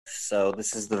So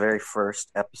this is the very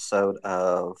first episode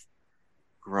of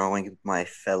Growing with My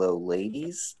Fellow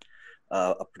Ladies,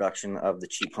 a production of the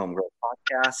Cheap Home Grow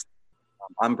podcast.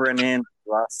 I'm Brennan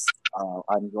Russ.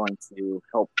 I'm going to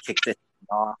help kick this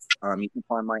off. You can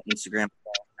find my Instagram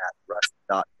account at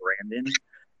russ.brandon,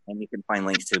 and you can find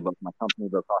links to both my company,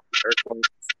 Bow Coffee Earthworks,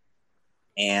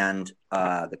 and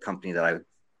the company that I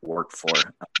work for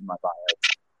in my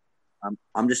bio.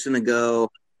 I'm just going to go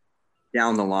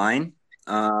down the line.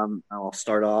 I'll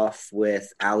start off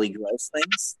with Allie Gross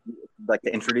Things. Would you like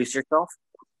to introduce yourself?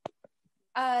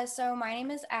 So my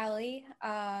name is Allie.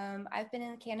 I've been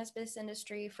in the cannabis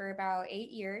industry for about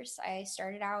 8 years. I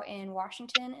started out in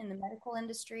Washington in the medical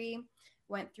industry,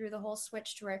 went through the whole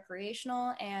switch to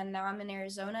recreational, and now I'm in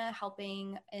Arizona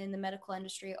helping in the medical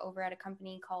industry over at a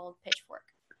company called Pitchfork.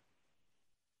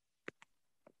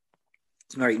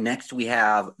 All right, next we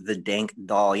have the Dank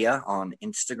Dahlia on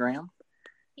Instagram.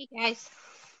 Hey guys,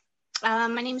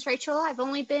 my name is Rachel. I've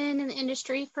only been in the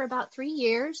industry for about 3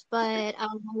 years, but I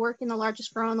work in the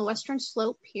largest grow on the Western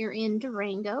Slope here in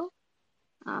Durango.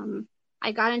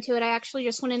 I got into it. I actually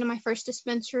just went into my first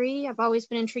dispensary. I've always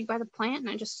been intrigued by the plant, and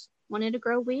I just wanted to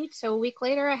grow weed. So a week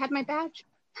later, I had my badge.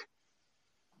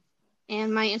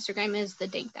 And my Instagram is the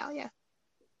Dank Dahlia.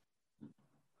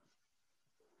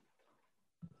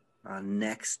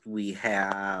 Next we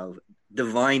have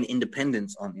Divine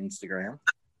Independence on Instagram.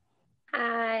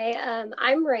 Hi,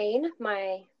 I'm Rain.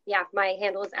 My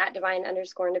handle is at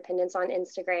divine_independence on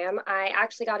Instagram. I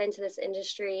actually got into this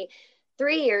industry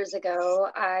 3 years ago.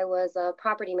 I was a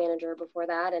property manager before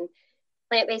that, and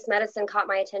plant-based medicine caught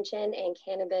my attention, and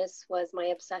cannabis was my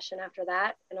obsession after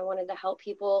that. And I wanted to help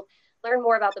people learn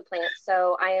more about the plant.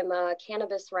 So I am a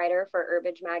cannabis writer for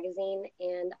Herbage Magazine,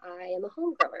 and I am a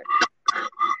home grower.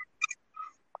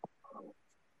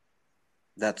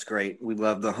 That's great. We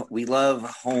love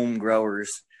home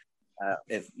growers.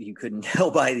 If you couldn't tell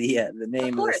by the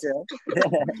name of the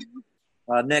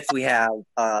show. Next we have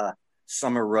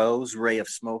Summer Rose, Ray of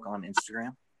Smoke on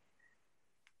Instagram.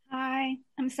 Hi,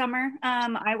 I'm Summer.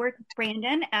 I work with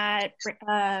Brandon at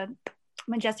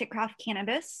Majestic Craft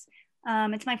Cannabis.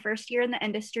 It's my first year in the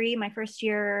industry, my first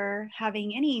year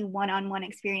having any one-on-one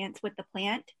experience with the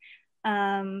plant.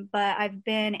 But I've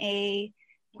been a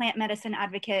plant medicine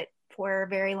advocate for a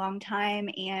very long time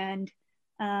and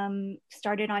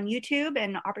started on YouTube,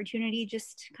 and opportunity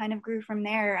just kind of grew from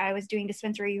there. I was doing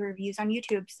dispensary reviews on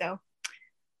YouTube, so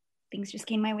things just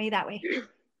came my way that way.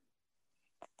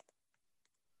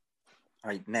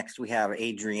 All right, next we have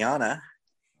Adriana.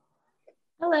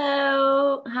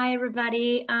 Hello. Hi,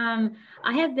 everybody. I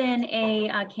have been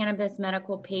a cannabis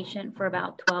medical patient for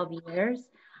about 12 years.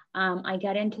 I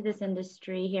got into this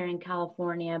industry here in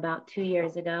California about 2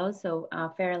 years ago, so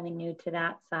fairly new to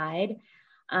that side.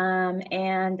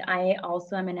 And I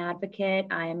also am an advocate.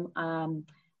 I'm on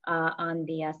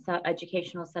the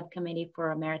educational subcommittee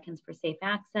for Americans for Safe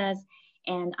Access,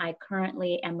 and I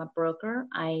currently am a broker.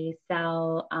 I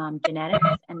sell genetics,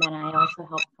 and then I also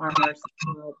help farmers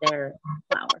grow their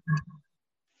flower.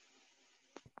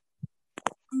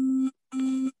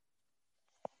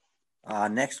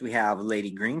 Next, we have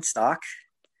Lady Greenstock.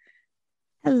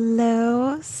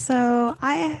 Hello. So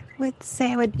I would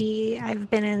say I've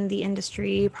been in the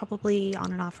industry probably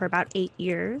on and off for about 8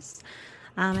 years.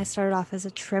 I started off as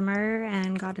a trimmer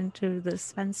and got into the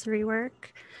dispensary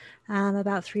work.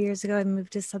 About 3 years ago, I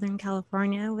moved to Southern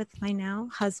California with my now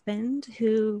husband,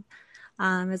 who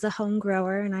is a home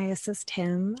grower, and I assist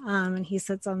him. And he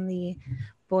sits on the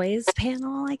boys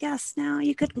panel, I guess now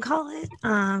you could call it,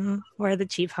 or the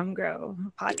Cheap Home Grow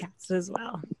podcast as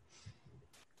well.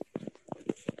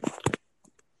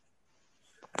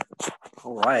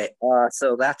 All right.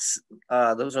 So that's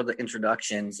those are the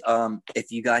introductions.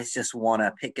 If you guys just want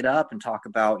to pick it up and talk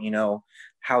about,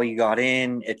 how you got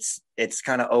in, it's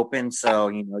kind of open. So,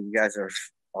 you guys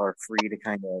are free to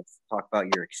kind of talk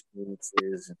about your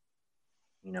experiences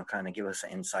and, kind of give us an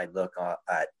inside look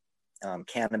at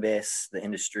cannabis, the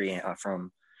industry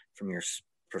from your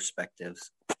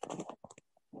perspectives.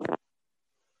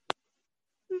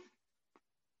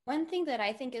 One thing that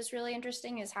I think is really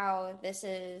interesting is how this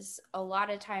is a lot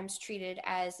of times treated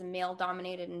as a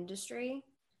male-dominated industry,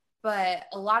 but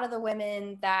a lot of the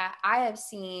women that I have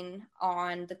seen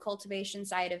on the cultivation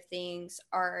side of things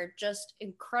are just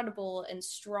incredible and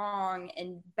strong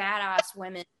and badass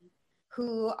women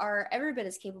who are every bit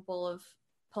as capable of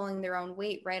pulling their own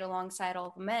weight right alongside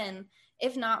all the men,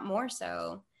 if not more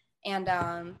so. And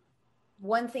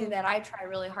one thing that I try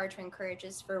really hard to encourage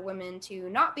is for women to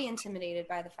not be intimidated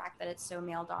by the fact that it's so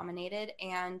male dominated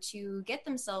and to get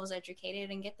themselves educated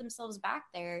and get themselves back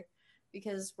there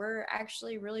because we're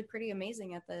actually really pretty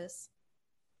amazing at this.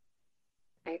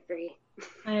 I agree.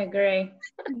 I agree.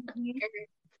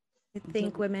 I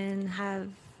think women have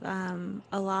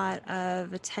a lot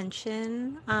of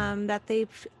attention that they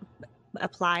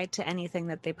apply to anything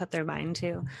that they put their mind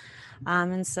to.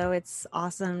 And so it's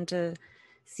awesome to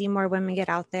see more women get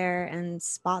out there and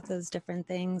spot those different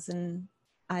things. And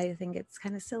I think it's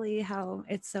kind of silly how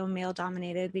it's so male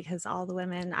dominated, because all the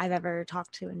women I've ever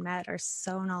talked to and met are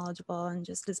so knowledgeable and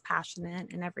just as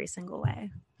passionate in every single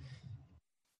way.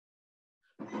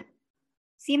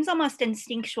 Seems almost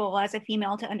instinctual as a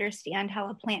female to understand how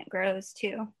a plant grows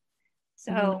too.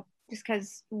 So just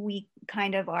because we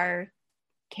kind of are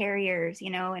carriers,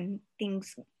 and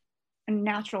things, and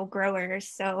natural growers.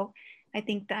 So I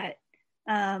think that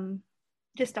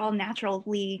just all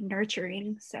naturally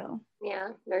nurturing. So yeah,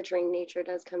 nurturing nature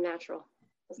does come natural.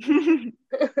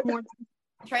 More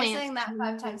Try plants. saying that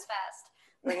 5 times fast.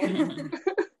 Right?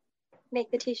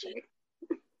 Make the t-shirt.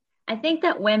 I think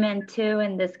that women too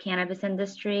in this cannabis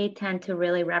industry tend to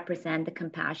really represent the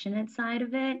compassionate side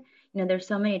of it. There's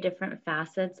so many different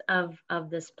facets of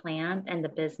this plant and the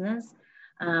business.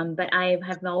 But I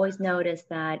have always noticed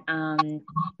that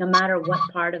no matter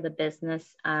what part of the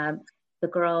business, the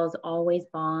girls always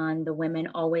bond. The women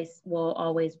will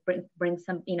always bring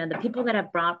some. The people that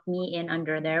have brought me in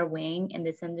under their wing in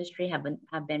this industry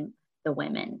have been the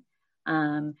women.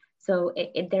 So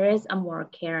there is a more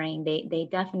caring. They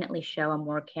definitely show a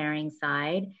more caring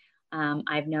side.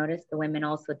 I've noticed the women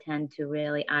also tend to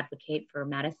really advocate for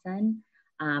medicine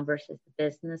versus the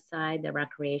business side, the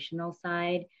recreational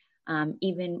side.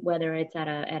 Even whether it's at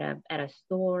a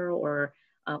store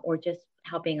or just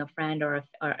helping a friend or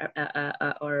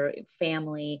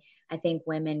family, I think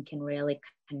women can really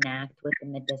connect with the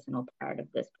medicinal part of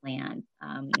this plant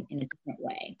in a different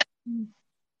way.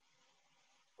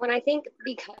 When I think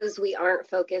because we aren't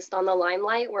focused on the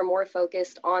limelight, we're more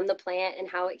focused on the plant and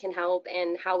how it can help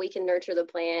and how we can nurture the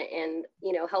plant and,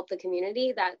 help the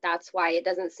community. That's why it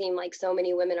doesn't seem like so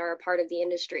many women are a part of the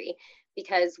industry,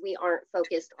 because we aren't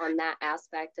focused on that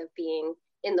aspect of being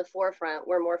in the forefront.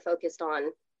 We're more focused on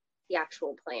the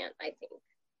actual plant, I think.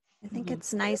 I think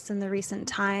it's nice in the recent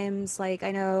times. Like,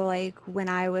 I know, like, when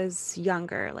I was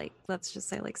younger, like, let's just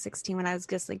say like 16, when I was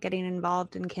just like getting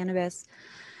involved in cannabis,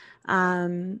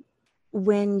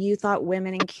 when you thought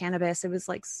women in cannabis, it was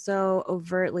like so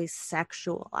overtly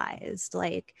sexualized.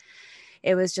 Like,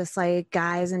 it was just like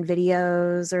guys in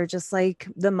videos or just like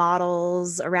the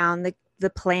models around the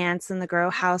plants and the grow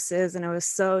houses. And it was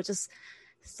so just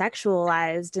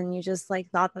sexualized, and you just like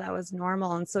thought that was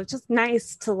normal. And so it's just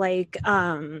nice to like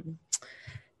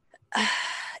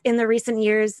in the recent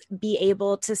years be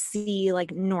able to see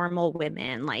like normal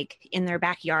women like in their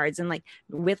backyards and like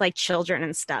with like children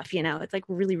and stuff. It's like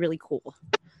really, really cool.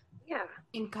 Yeah,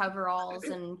 in coveralls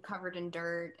and covered in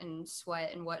dirt and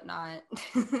sweat and whatnot.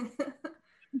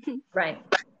 Right.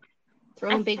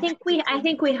 I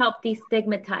think we help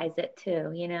destigmatize it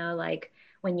too, like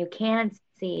when you can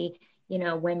see,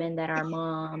 women that are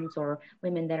moms or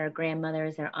women that are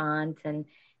grandmothers or aunts. And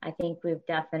I think we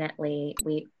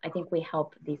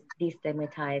help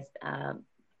destigmatize,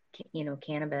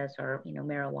 cannabis or,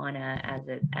 marijuana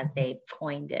as they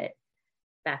coined it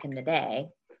back in the day,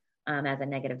 as a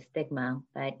negative stigma.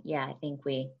 But yeah, I think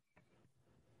we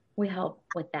help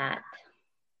with that.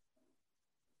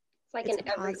 It's a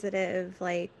positive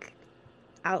like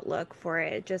outlook for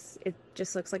it. It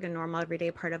just looks like a normal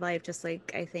everyday part of life. Just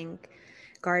like I think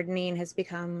gardening has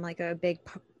become like a big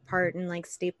part and like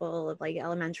staple of like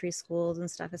elementary schools and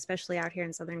stuff, especially out here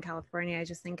in Southern California. I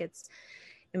just think it's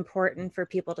important for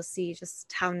people to see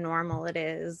just how normal it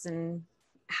is and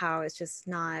how it's just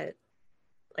not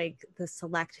like the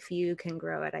select few can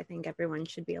grow it. I think everyone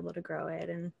should be able to grow it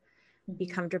and be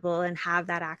comfortable and have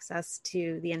that access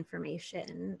to the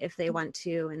information if they want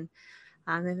to. And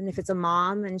even if it's a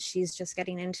mom and she's just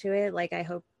getting into it, like I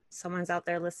hope someone's out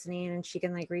there listening and she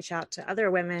can like reach out to other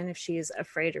women if she's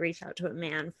afraid to reach out to a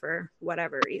man for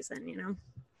whatever reason.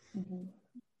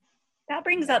 That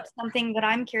brings up something that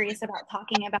I'm curious about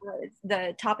talking about, is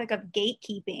the topic of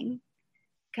gatekeeping.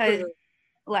 Because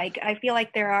like I feel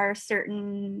like there are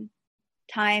certain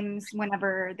times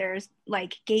whenever there's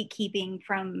like gatekeeping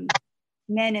from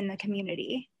men in the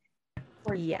community.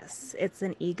 Yes, it's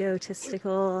an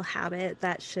egotistical habit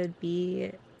that should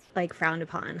be like frowned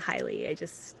upon highly.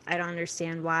 I don't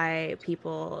understand why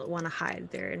people want to hide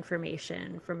their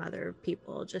information from other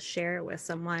people. Just share it with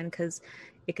someone, because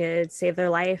it could save their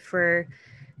life or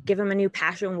give them a new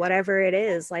passion, whatever it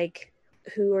is. Like,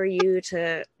 who are you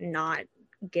to not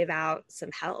give out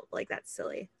some help? Like, that's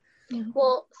silly.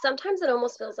 Well, sometimes it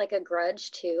almost feels like a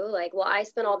grudge too. Like, well, I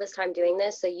spent all this time doing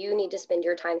this, so you need to spend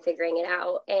your time figuring it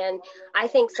out. And I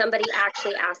think somebody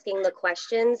actually asking the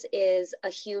questions is a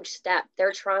huge step.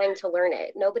 They're trying to learn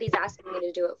it. Nobody's asking you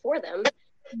to do it for them.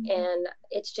 And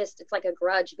it's like a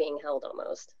grudge being held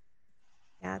almost.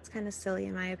 Yeah, it's kind of silly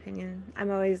in my opinion.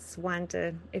 I'm always one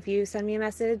to, if you send me a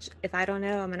message, if I don't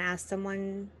know, I'm going to ask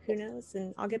someone who knows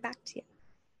and I'll get back to you.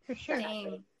 For sure.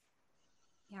 Same.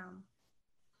 Yeah.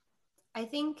 I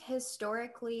think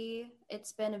historically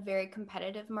it's been a very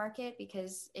competitive market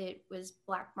because it was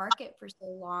black market for so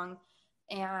long.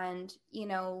 And, you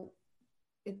know,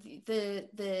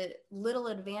 the little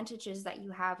advantages that you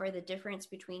have are the difference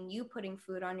between you putting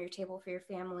food on your table for your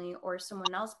family or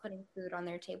someone else putting food on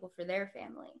their table for their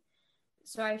family.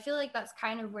 So I feel like that's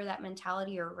kind of where that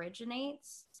mentality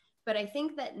originates. But I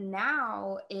think that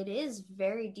now it is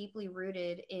very deeply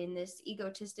rooted in this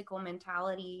egotistical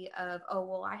mentality of, oh,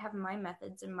 well, I have my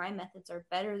methods and my methods are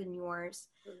better than yours.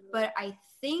 But I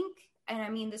think, and I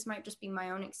mean, this might just be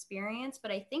my own experience,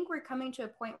 but I think we're coming to a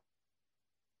point.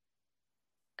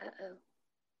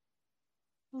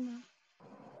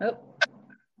 Oh,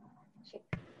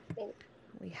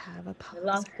 We have a we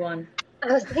lost one.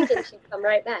 I was thinking she'd come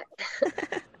right back.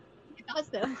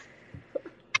 Awesome.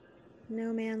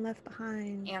 No man left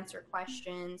behind. Answer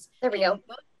questions. There we go.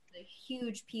 Those are the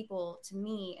huge people to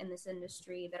me in this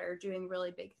industry that are doing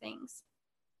really big things.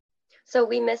 So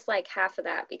we missed like half of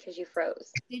that because you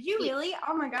froze. Did you really?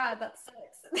 Oh my God, that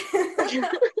sucks.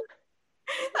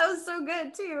 That was so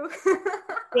good too.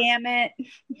 Damn it.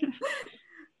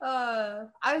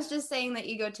 I was just saying that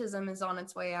egotism is on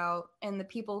its way out, and the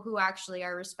people who actually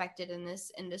are respected in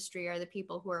this industry are the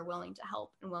people who are willing to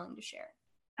help and willing to share.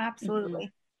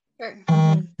 Absolutely. Sure.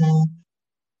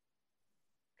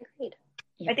 Agreed.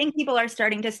 I think people are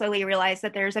starting to slowly realize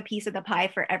that there's a piece of the pie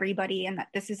for everybody and that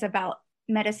this is about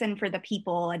medicine for the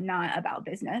people and not about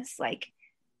business. Like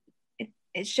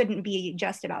it shouldn't be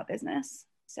just about business.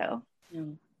 So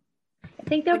I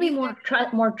think there'll be more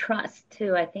trust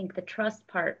too. I think the trust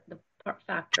part,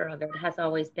 factor of it has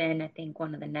always been, I think,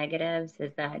 one of the negatives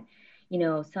is that, you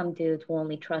know, some dudes will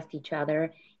only trust each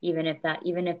other, even if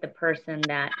the person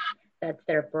that's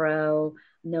their bro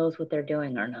knows what they're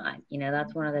doing or not. You know,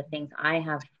 that's one of the things I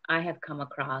have come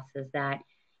across is that,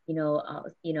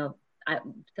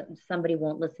 somebody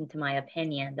won't listen to my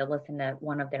opinion. They'll listen to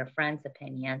one of their friends'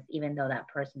 opinions, even though that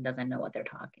person doesn't know what they're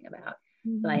talking about.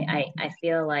 So I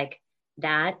feel like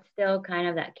that still kind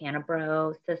of that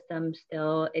Canabro system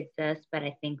still exists, but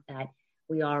I think that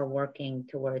we are working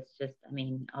towards just, I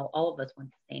mean, all of us want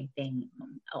the same thing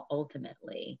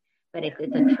ultimately, but it's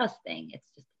a trust thing.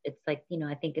 It's like, you know,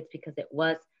 I think it's because it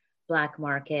was black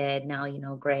market, now, you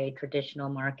know, gray traditional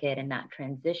market, and that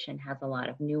transition has a lot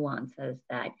of nuances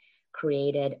that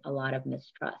created a lot of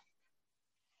mistrust.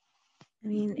 I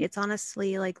mean, it's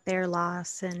honestly like their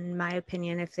loss, in my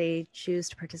opinion, if they choose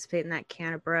to participate in that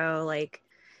Canabro, like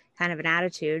kind of an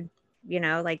attitude, you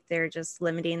know, like they're just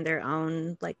limiting their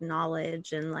own like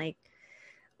knowledge and like,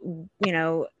 you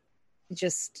know,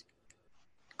 just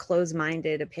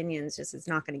closed-minded opinions. Just it's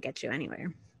not going to get you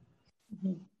anywhere.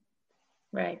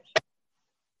 Right.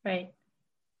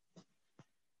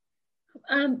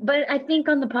 But I think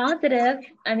on the positive,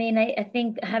 I mean, I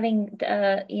think having,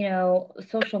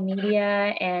 social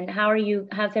media and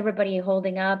how's everybody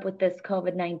holding up with this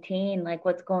COVID-19? Like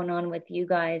what's going on with you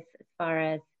guys as far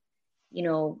as, you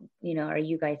know, are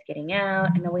you guys getting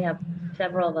out? I know we have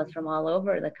several of us from all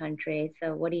over the country. So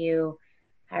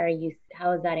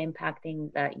how is that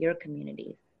impacting your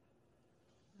communities?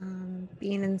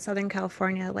 Being in Southern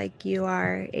California, like you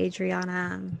are,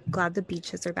 Adriana, I'm glad the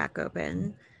beaches are back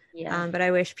open. Yeah. But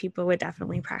I wish people would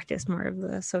definitely practice more of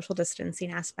the social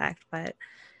distancing aspect. But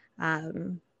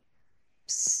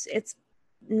it's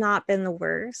not been the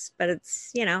worst, but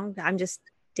it's, you know, I'm just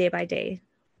day by day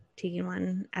taking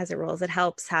one as it rolls. It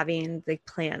helps having the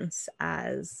plants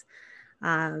as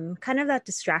kind of that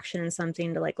distraction and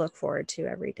something to like look forward to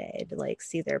every day, to like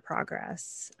see their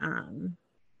progress.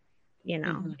 You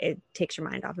know, it takes your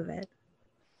mind off of it.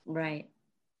 Right.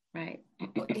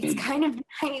 It's kind of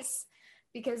nice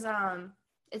because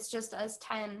it's just us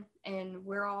 10 and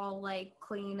we're all like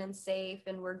clean and safe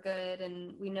and we're good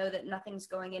and we know that nothing's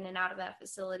going in and out of that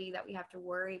facility that we have to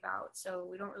worry about, so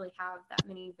we don't really have that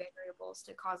many variables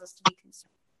to cause us to be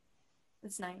concerned.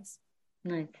 It's nice.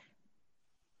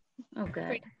 Oh,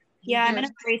 good. Yeah, I'm in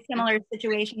a very similar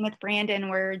situation with Brandon.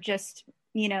 We're just,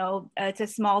 you know, it's a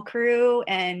small crew,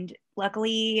 and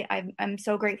luckily I'm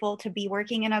so grateful to be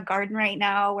working in a garden right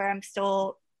now where I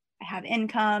have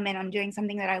income and I'm doing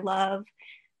something that I love.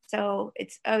 So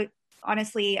it's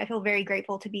honestly, I feel very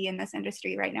grateful to be in this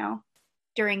industry right now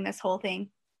during this whole thing.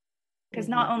 Because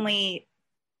not only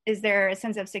is there a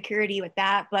sense of security with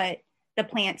that, but the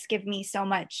plants give me so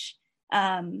much,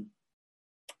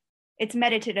 it's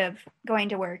meditative going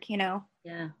to work, you know?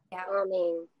 Yeah.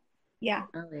 Calming. Yeah.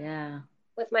 Oh, yeah.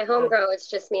 With my home grow, it's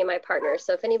just me and my partner.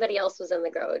 So if anybody else was in the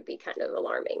grow, it'd be kind of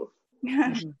alarming.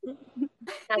 Hasn't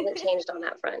changed on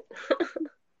that front.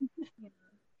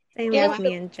 Same with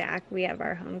me and Jack. We have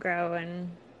our home grow, and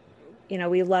you know,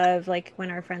 we love like when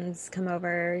our friends come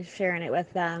over, sharing it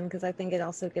with them, because I think it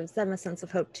also gives them a sense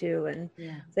of hope too, and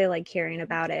they like hearing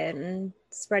about it and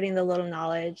spreading the little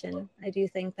knowledge. And I do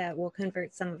think that we'll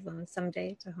convert some of them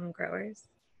someday to home growers.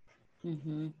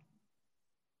 Mm-hmm.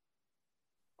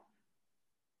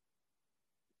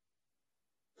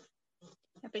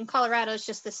 Up in Colorado, it's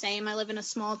just the same. I live in a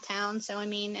small town, so I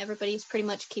mean, everybody's pretty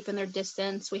much keeping their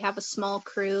distance. We have a small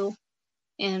crew,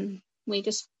 and we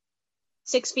just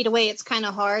 6 feet away. It's kind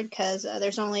of hard because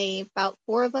there's only about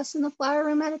 4 of us in the flower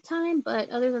room at a time.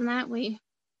 But other than that, we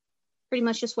pretty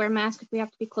much just wear masks if we have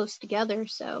to be close together.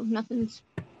 So nothing's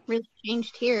really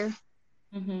changed here.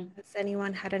 Mm-hmm. Has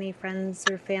anyone had any friends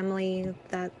or family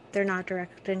that they're not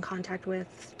direct in contact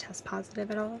with test positive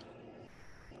at all?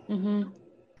 Mm-hmm.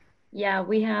 Yeah,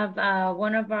 we have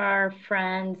one of our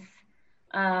friends.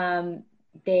 Their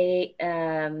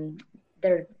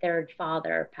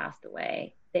father passed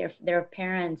away. Their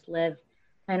parents live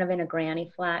kind of in a granny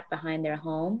flat behind their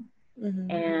home,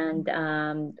 and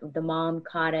the mom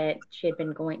caught it. She had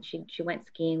been going. She went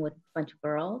skiing with a bunch of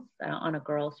girls on a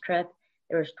girls trip.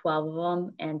 There was 12 of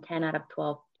them, and 10 out of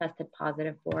 12 tested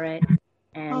positive for it.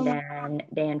 And then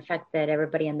they infected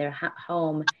everybody in their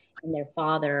home, and their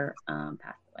father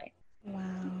passed away.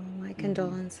 Wow, my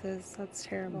condolences. That's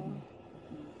terrible.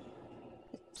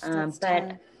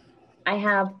 But I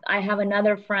have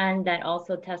another friend that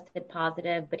also tested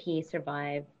positive, but he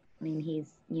survived. I mean, he's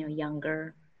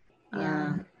younger.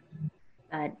 Yeah.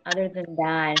 But other than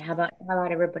that, how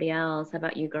about everybody else? How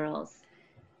about you girls?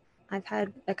 I've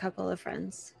had a couple of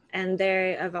friends, and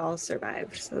they have all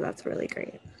survived, so that's really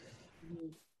great.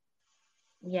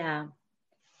 Yeah.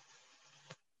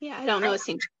 Yeah, I don't know a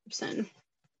single person.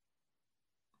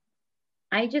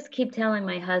 I just keep telling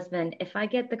my husband, if I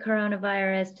get the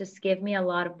coronavirus, just give me a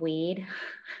lot of weed,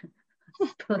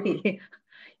 please.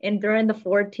 And during the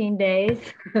 14 days,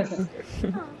 I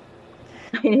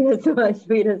need as much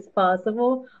weed as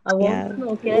possible. I won't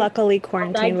smoke it. Luckily,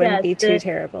 quarantine wouldn't be too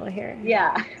terrible here.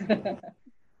 Yeah.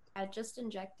 I just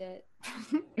inject it.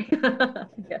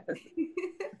 Yes.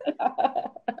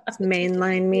 Just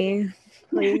mainline me,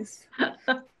 please.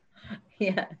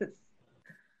 Yes.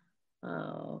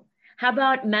 Oh. How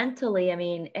about mentally? I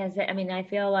mean, I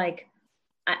feel like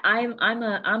I'm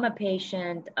a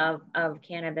patient of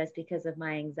cannabis because of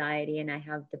my anxiety, and I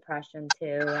have depression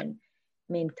too. And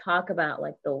I mean, talk about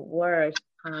like the worst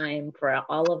time for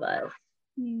all of us.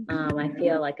 I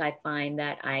feel like I find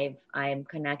that I'm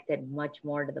connected much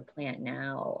more to the plant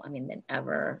now. I mean, than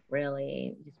ever.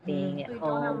 Really, just being at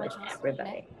home with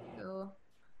everybody.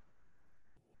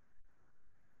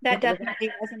 That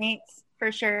definitely resonates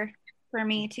for sure. For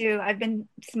me too. I've been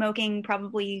smoking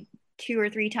probably 2 or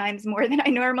 3 times more than I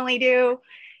normally do.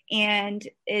 And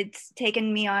it's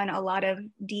taken me on a lot of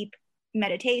deep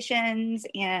meditations.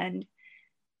 And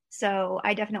so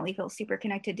I definitely feel super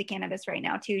connected to cannabis right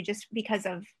now too, just because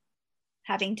of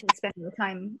having to spend the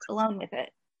time alone with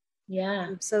it. Yeah.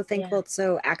 I'm so thankful it's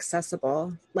so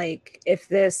accessible. Like if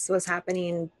this was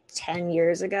happening 10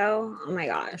 years ago, oh my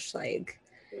gosh, like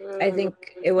I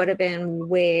think it would have been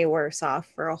way worse off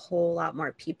for a whole lot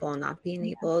more people not being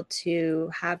able to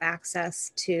have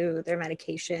access to their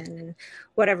medication in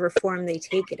whatever form they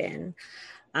take it in.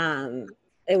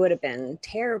 It would have been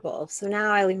terrible. So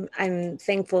now I'm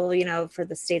thankful, for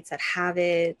the states that have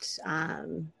it.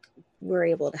 We're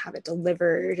able to have it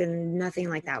delivered, and nothing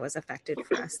like that was affected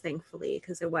for us, thankfully,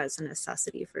 because it was a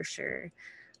necessity for sure.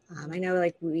 I know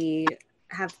like we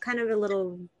have kind of a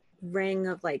little ring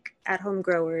of like at-home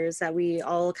growers that we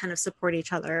all kind of support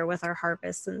each other with our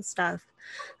harvests and stuff,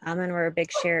 and we're a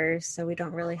big share, so we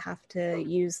don't really have to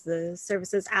use the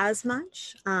services as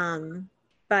much,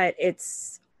 but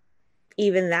it's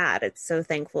even that it's so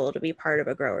thankful to be part of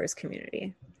a growers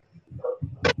community.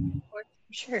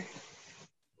 Sure.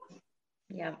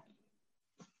 Yeah.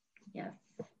 Yes.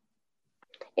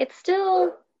 It's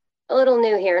still a little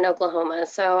new here in Oklahoma,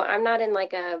 so I'm not in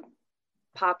like a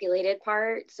populated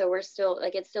part, so we're still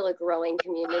like it's still a growing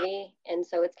community, and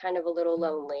so it's kind of a little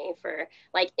lonely for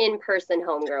like in-person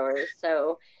home growers.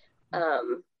 So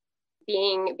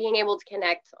being able to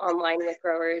connect online with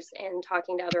growers and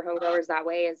talking to other home growers that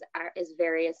way is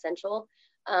very essential.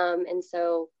 And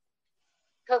so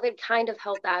COVID kind of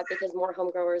helped that because more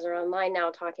home growers are online now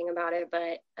talking about it.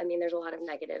 But I mean, there's a lot of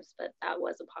negatives, but that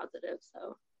was a positive.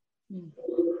 So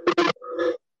I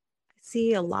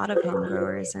see a lot of home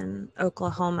growers in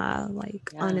Oklahoma,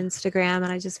 like on Instagram,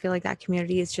 and I just feel like that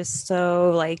community is just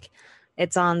so like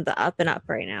it's on the up and up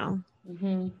right now.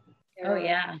 Mm-hmm. Oh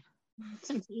yeah. It's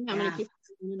insane how many people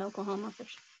in Oklahoma for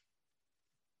sure.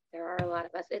 There are a lot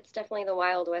of us. It's definitely the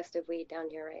Wild West of weed down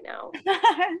here right now.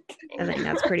 I think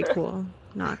that's pretty cool.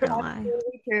 Not gonna lie.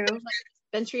 True. Like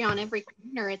dispensary on every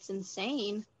corner. It's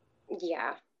insane.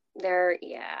 Yeah, there's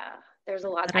a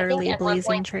lot. Literally I think at blazing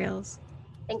one point, trails.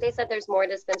 I think they said there's more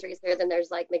dispensaries here than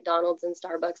there's like McDonald's and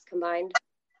Starbucks combined.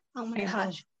 Oh my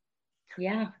gosh.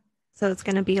 Yeah. So it's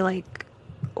gonna be like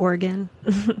Oregon.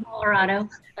 Colorado.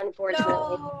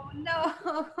 Unfortunately. No.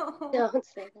 Don't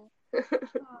say that.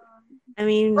 I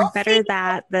mean, We'll better see.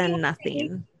 that than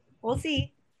nothing. We'll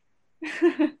see.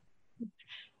 Starting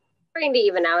to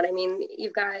even out. I mean,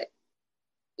 you've got,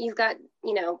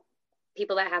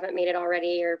 people that haven't made it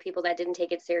already, or people that didn't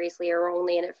take it seriously, or are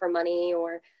only in it for money,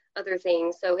 or other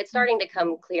things. So it's starting to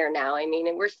come clear now. I mean,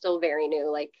 and we're still very new,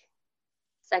 like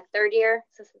third year.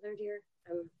 Is this the third year?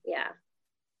 Yeah.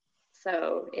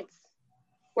 So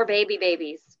we're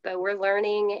babies, but we're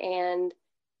learning, and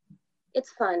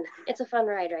it's fun. It's a fun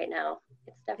ride right now.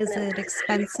 It's definitely. Is it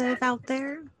expensive out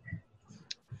there?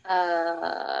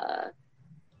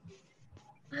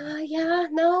 Yeah,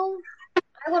 no.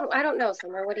 I don't know,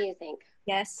 Summer. What do you think?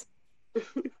 Yes.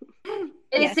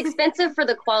 It's expensive for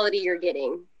the quality you're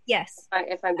getting. Yes.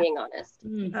 If I'm being honest.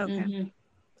 Okay. Mm-hmm.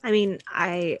 I mean,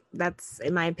 that's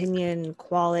in my opinion,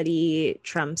 quality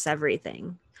trumps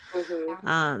everything.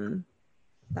 Mm-hmm.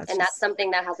 That's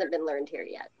something that hasn't been learned here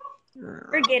yet.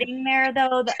 We're getting there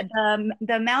though.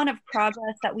 The amount of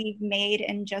progress that we've made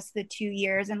in just the 2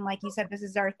 years, and like you said, this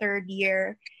is our third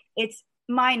year. It's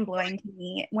mind-blowing to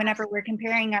me whenever we're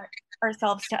comparing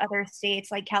ourselves to other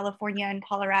states like California and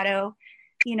Colorado.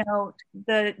 You know,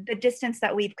 the distance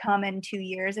that we've come in 2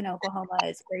 years in Oklahoma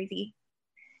is crazy.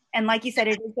 And like you said,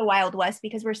 it is the Wild West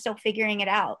because we're still figuring it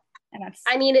out. And that's,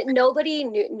 I mean,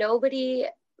 nobody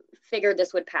figured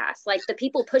this would pass. Like the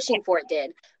people pushing for it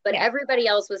did, but everybody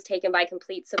else was taken by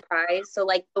complete surprise. So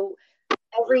like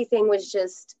everything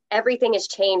has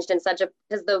changed in such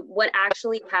because what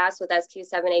actually passed with SQ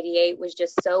 788 was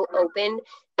just so open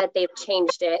that they've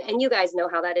changed it. And you guys know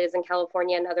how that is in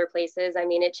California and other places. I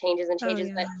mean, it changes and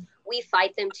changes, but we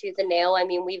fight them tooth and nail. I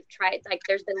mean, we've tried, like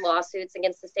there's been lawsuits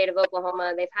against the state of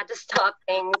Oklahoma. They've had to stop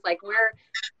things. Like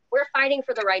we're fighting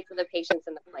for the rights of the patients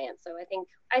in the plant. So I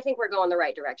think we're going the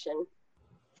right direction.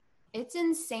 It's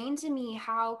insane to me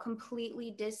how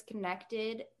completely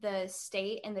disconnected the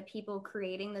state and the people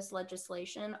creating this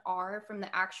legislation are from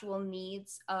the actual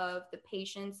needs of the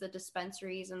patients, the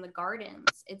dispensaries, and the gardens.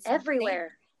 It's everywhere.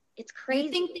 Insane. It's crazy.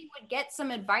 You think they would get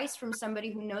some advice from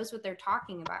somebody who knows what they're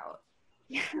talking about?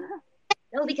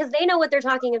 No, because they know what they're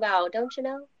talking about, don't you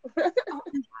know? Oh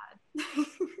my God.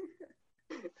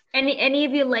 Any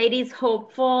of you ladies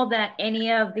hopeful that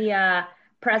any of the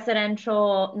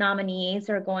presidential nominees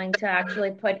are going to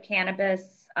actually put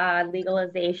cannabis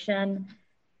legalization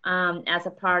as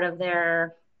a part of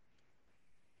their,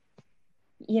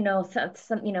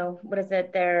 what is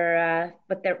it?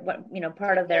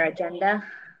 Part of their agenda?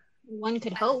 One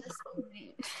could hope.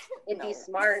 It'd be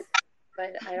smart,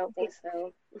 but I don't think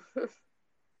so.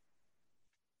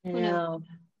 No.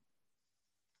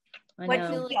 What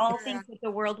do we all think that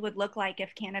the world would look like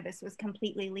if cannabis was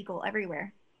completely legal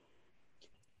everywhere?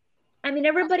 I mean,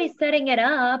 everybody's setting it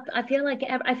up. I feel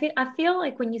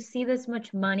like when you see this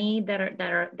much money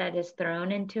that is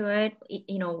thrown into it,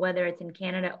 whether it's in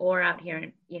Canada or out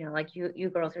here, like you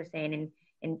girls are saying,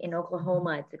 in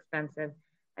Oklahoma, it's expensive.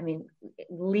 I mean,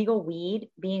 legal weed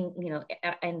being,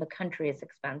 in the country is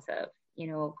expensive.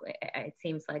 It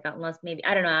seems like, unless maybe,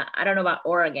 I don't know about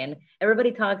Oregon.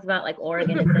 Everybody talks about like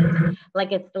Oregon is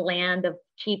like it's the land of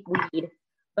cheap weed,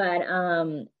 but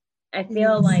I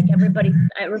feel like everybody's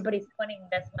putting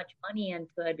this much money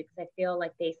into it because I feel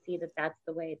like they see that that's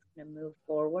the way it's going to move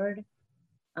forward.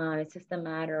 It's just a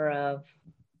matter of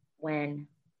when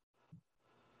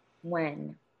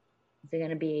is it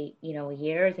going to be, a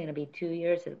year? Is it going to be 2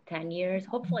 years? 10 years?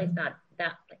 Hopefully it's not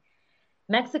that.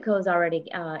 Mexico is already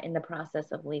in the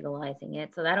process of legalizing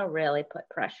it, so that'll really put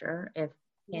pressure if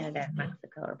Canada and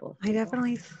Mexico are both. I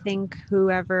definitely think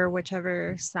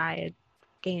whichever side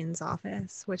gains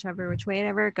office, which way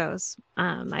it goes,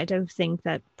 I do think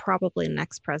that probably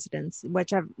next president's,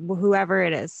 whoever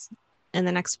it is, in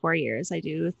the next 4 years, I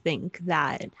do think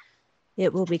that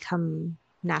it will become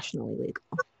nationally legal.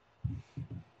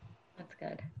 That's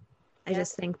good. I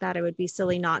just think that it would be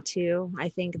silly not to. I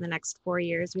think in the next 4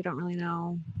 years, we don't really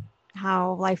know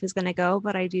how life is going to go,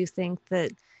 but I do think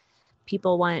that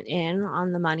people want in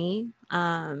on the money.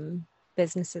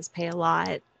 Businesses pay a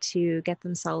lot to get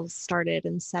themselves started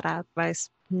and set up. I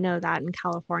know that in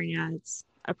California, it's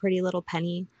a pretty little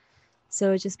penny. So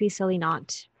it'd just be silly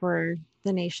not for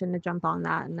the nation to jump on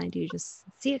that. And I do just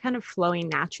see it kind of flowing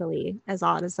naturally, as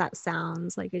odd as that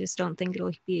sounds. Like, I just don't think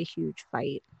it'll be a huge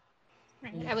fight.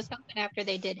 Right. I was hoping after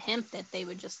they did hemp that they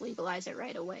would just legalize it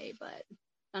right away, but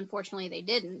unfortunately they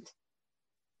didn't.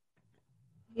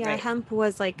 Yeah, Right. hemp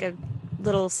was like a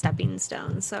little stepping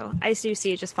stone. So I do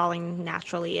see it just falling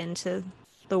naturally into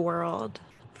the world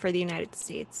for the United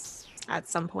States at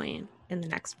some point in the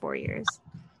next 4 years.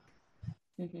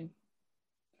 Mm-hmm.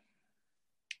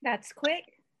 That's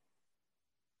quick.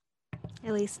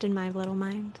 At least in my little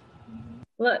mind.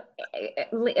 Look,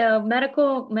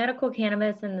 medical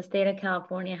cannabis in the state of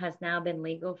California has now been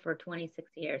legal for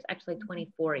 26 years, actually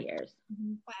 24 years.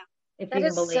 Wow. If That you can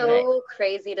is believe so it.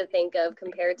 crazy to think of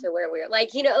compared to where we're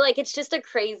like, like it's just a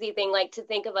crazy thing, like to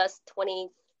think of us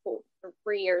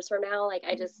 23 years from now. Like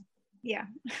I just, Yeah.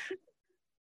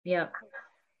 Yeah.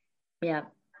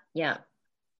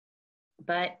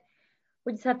 But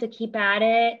we just have to keep at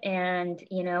it. And,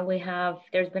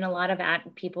 there's been a lot of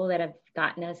people that have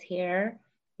gotten us here,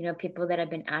 people that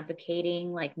have been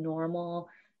advocating like NORML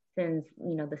since,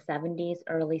 the 70s,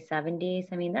 early 70s.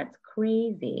 I mean, that's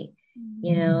crazy,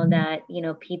 that,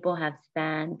 people have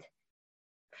spent,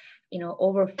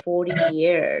 over 40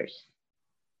 years.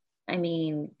 I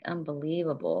mean,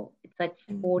 unbelievable. It's like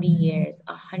 40 years,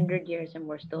 100 years, and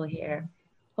we're still here.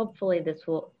 Hopefully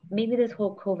maybe this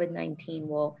whole COVID-19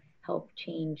 will help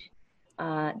change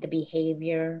the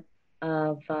behavior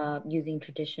of using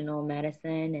traditional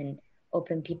medicine and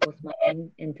open people's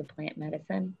mind into plant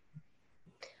medicine.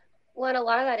 well, and a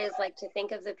lot of that is like to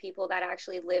think of the people that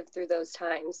actually lived through those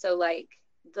times. So like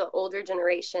the older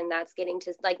generation that's getting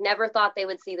to like never thought they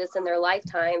would see this in their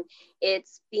lifetime.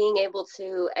 It's being able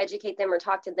to educate them or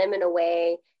talk to them in a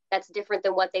way that's different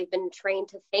than what they've been trained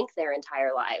to think their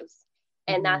entire lives.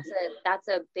 And that's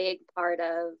a big part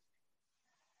of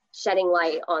shedding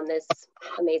light on this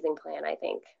amazing plan, I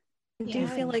think. I do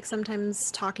feel like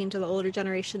sometimes talking to the older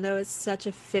generation, though, is such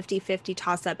a 50-50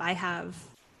 toss-up. I have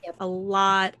a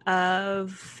lot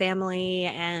of family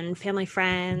and family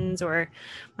friends or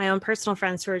my own personal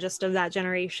friends who are just of that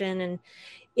generation. And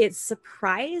it's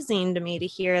surprising to me to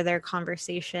hear their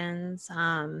conversations.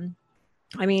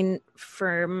 I mean,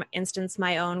 for instance,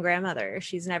 my own grandmother,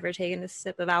 she's never taken a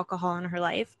sip of alcohol in her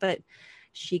life, but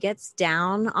she gets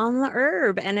down on the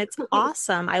herb and it's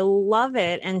awesome. I love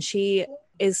it. And she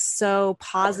is so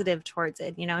positive towards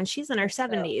it, and she's in her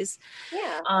 70s.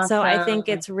 Yeah. Awesome. So I think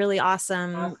it's really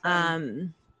awesome.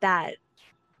 That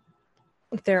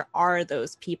there are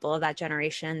those people of that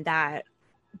generation that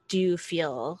do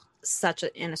feel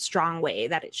in a strong way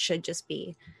that it should just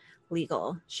be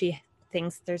legal. She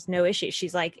thinks there's no issue.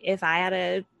 She's like, if I had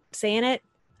a say in it,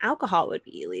 alcohol would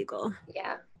be illegal.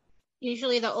 Yeah.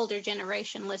 Usually the older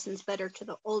generation listens better to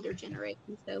the older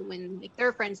generation. So when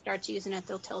their friend starts using it,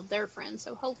 they'll tell their friends.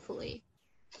 So hopefully.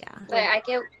 Yeah. But I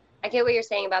get what you're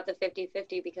saying about the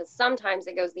 50-50 because sometimes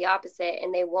it goes the opposite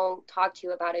and they won't talk to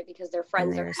you about it because their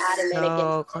friends are adamant so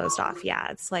against closed off.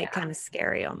 Yeah, it's like kind of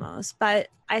scary almost. But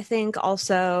I think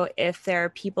also if there are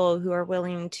people who are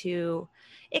willing to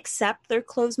accept their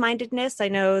closed-mindedness, I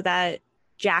know that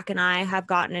Jack and I have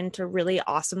gotten into really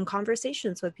awesome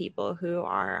conversations with people who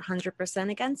are 100%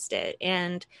 against it.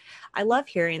 And I love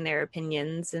hearing their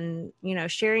opinions and,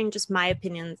 sharing just my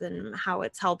opinions and how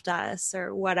it's helped us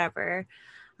or whatever.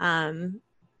 And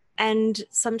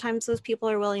sometimes those people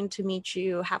are willing to meet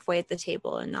you halfway at the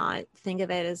table and not think of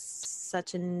it as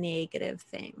such a negative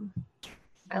thing.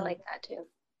 I like that too.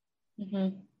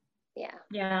 Mm-hmm.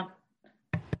 Yeah.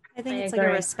 I think it's like a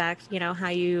respect, how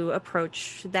you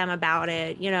approach them about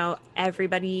it.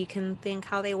 Everybody can think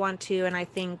how they want to. And I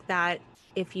think that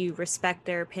if you respect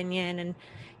their opinion and,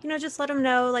 just let them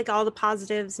know like all the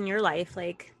positives in your life,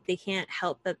 like they can't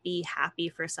help but be happy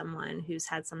for someone who's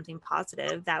had something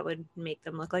positive that would make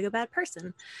them look like a bad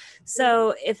person.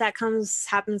 So if that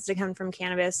happens to come from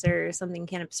cannabis or something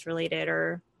cannabis related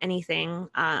or anything,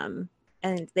 and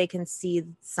they can see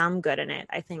some good in it,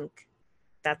 I think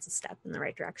that's a step in the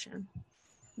right direction.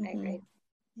 I agree.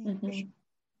 Mm-hmm.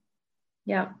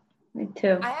 Yeah, me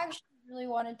too. I actually really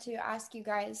wanted to ask you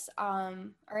guys, are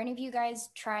any of you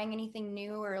guys trying anything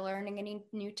new or learning any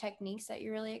new techniques that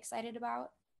you're really excited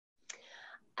about?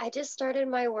 I just started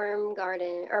my worm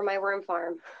garden or my worm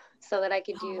farm so that I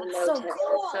could do so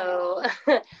cool. So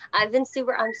I'm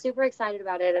super excited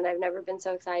about it, and I've never been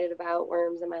so excited about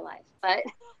worms in my life. But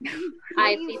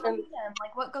I feed them.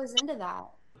 Like, what goes into that?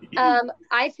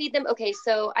 I feed them. Okay,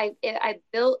 so I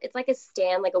built, it's like a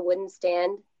stand, like a wooden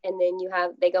stand, and then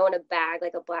they go in a bag,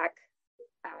 like a black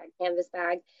bag, canvas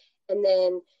bag, and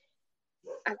then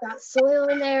I've got soil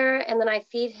in there, and then I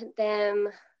feed them.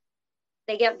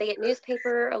 They get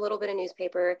newspaper, a little bit of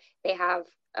newspaper. They have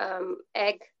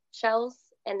egg shells,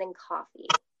 and then coffee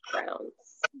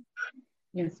grounds.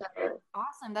 Yeah. So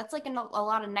awesome. That's like a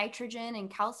lot of nitrogen and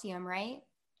calcium, right?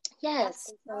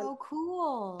 Yes. That's so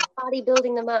cool.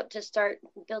 Bodybuilding them up to start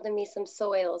building me some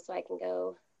soil so I can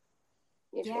go.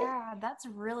 Yeah, that's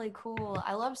really cool.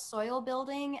 I love soil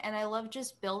building, and I love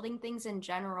just building things in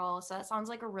general. So that sounds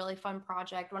like a really fun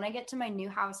project. When I get to my new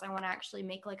house, I want to actually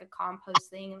make like a compost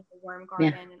thing, like a worm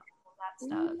garden and all that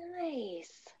stuff.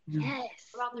 Nice. Yes.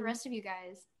 What about the rest of you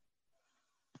guys?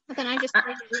 But then I just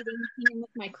started reading with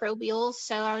microbials,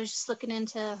 so I was just looking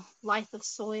into life of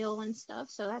soil and stuff.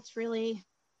 So that's really,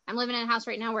 I'm living in a house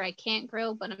right now where I can't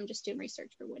grow, but I'm just doing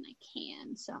research for when I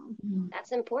can. So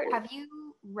that's important. Have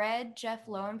you read Jeff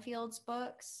Lowenfield's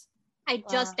books? I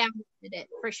just downloaded it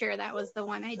for sure. That was the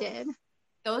one I did.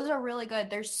 Those are really good.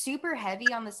 They're super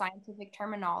heavy on the scientific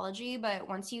terminology, but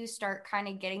once you start kind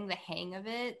of getting the hang of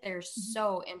it, they're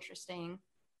so interesting.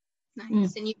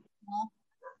 Nice. And you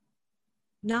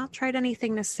Not tried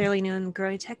anything necessarily new in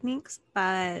growing techniques,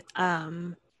 but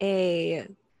a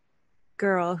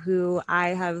girl who I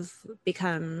have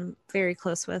become very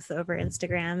close with over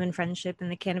Instagram and friendship in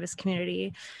the cannabis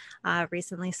community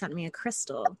recently sent me a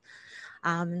crystal.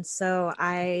 And so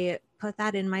I put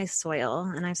that in my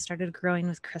soil, and I've started growing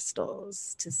with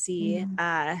crystals to see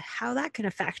how that can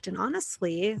affect. And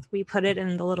honestly, we put it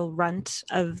in the little runt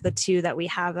of the two that we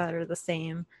have that are the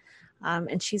same.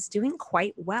 And she's doing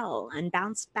quite well and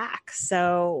bounced back.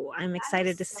 So I'm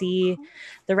excited to see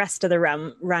the rest of the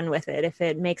run with it, if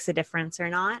it makes a difference or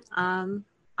not. I'm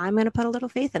going to put a little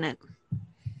faith in it.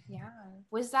 Yeah.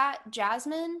 Was that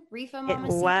Jasmine? Rifa Mamacita?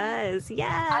 It was,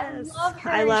 yes.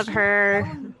 I love her.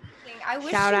 I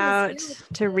wish Shout out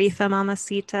to Rifa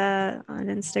Mamacita on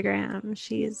Instagram.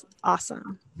 She's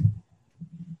awesome.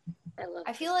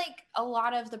 I feel like a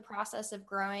lot of the process of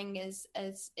growing is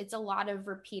it's a lot of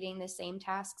repeating the same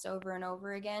tasks over and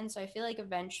over again. So I feel like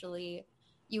eventually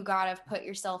you gotta put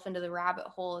yourself into the rabbit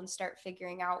hole and start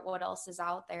figuring out what else is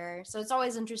out there. So it's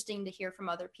always interesting to hear from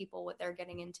other people what they're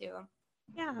getting into.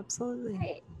 Yeah, absolutely.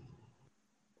 Right.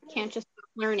 Can't just stop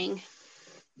learning.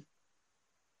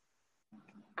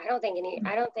 I don't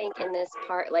think in this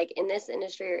part, like in this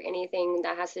industry or anything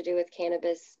that has to do with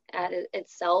cannabis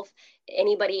itself,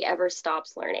 anybody ever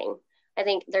stops learning. I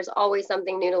think there's always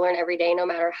something new to learn every day, no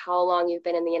matter how long you've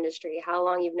been in the industry, how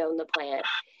long you've known the plant.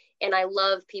 And I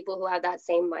love people who have that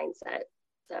same mindset.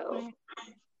 So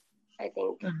I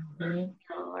think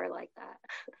all are like that.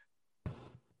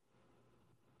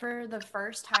 For the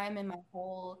first time in my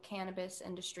whole cannabis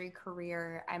industry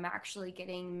career, I'm actually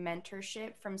getting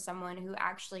mentorship from someone who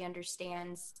actually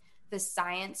understands the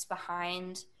science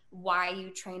behind why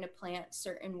you train a plant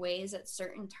certain ways at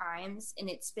certain times. And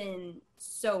it's been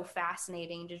so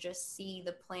fascinating to just see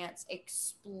the plants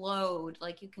explode.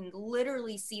 Like, you can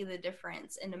literally see the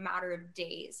difference in a matter of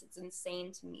days. It's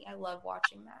insane to me. I love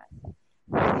watching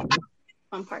that.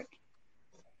 Fun part.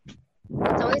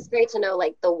 It's always great to know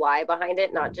like the why behind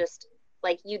it, not just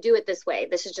like you do it this way.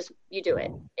 This is just you do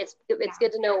it. It's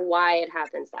good to know why it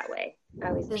happens that way. I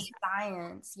always the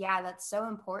science, that's so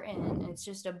important. And it's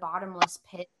just a bottomless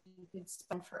pit. You could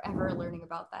spend forever learning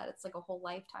about that. It's like a whole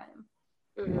lifetime.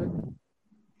 Mm-hmm.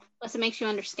 Plus, it makes you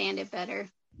understand it better.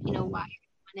 You know why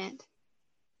you're doing it.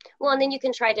 Well, and then you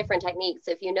can try different techniques.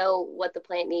 If you know what the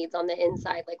plant needs on the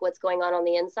inside, like what's going on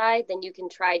the inside, then you can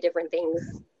try different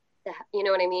things. You know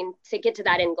what I mean? To get to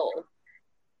that end goal.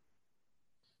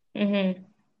 Mm-hmm.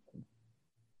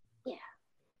 Yeah.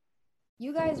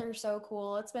 You guys are so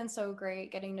cool. It's been so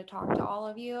great getting to talk to all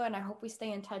of you, and I hope we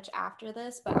stay in touch after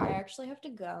this, but I actually have to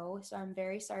go, so I'm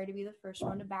very sorry to be the first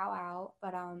one to bow out,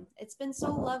 but it's been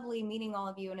so lovely meeting all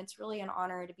of you, and it's really an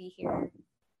honor to be here.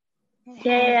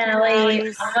 Yeah, Allie,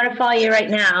 I want to follow you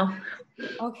right now.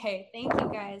 Okay, thank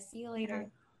you guys. See you later.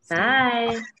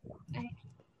 Bye. Bye.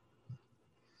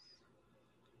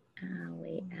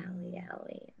 Allie. I'm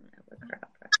gonna look her up.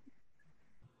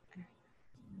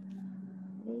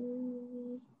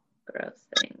 Gross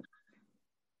things.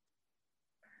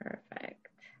 Perfect.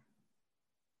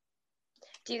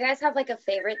 Do you guys have like a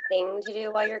favorite thing to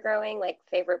do while you're growing? Like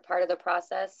favorite part of the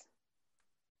process?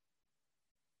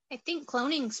 I think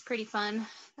cloning's pretty fun.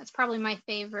 That's probably my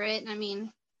favorite. I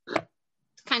mean,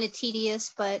 it's kind of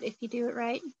tedious, but if you do it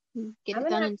right, you get I'm it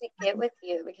gonna done. have to get with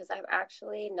you because I've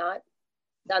actually not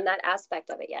done that aspect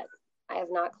of it yet. I have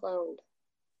not cloned.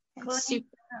 Clothing's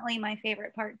definitely my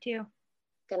favorite part too.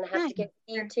 Gonna have to get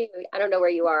with you too. I don't know where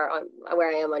you are on where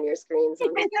I am on your screen, so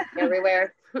I'm just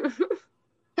everywhere.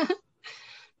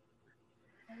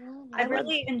 I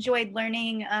really enjoyed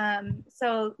learning.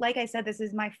 So like I said, this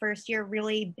is my first year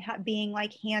really being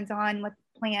like hands-on with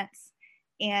plants,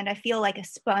 and I feel like a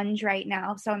sponge right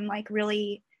now. So I'm like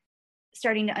really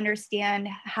starting to understand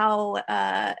how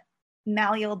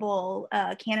malleable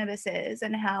cannabis is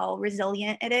and how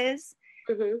resilient it is.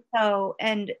 Mm-hmm. So,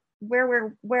 and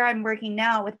where I'm working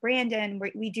now with Brandon,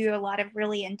 we do a lot of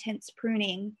really intense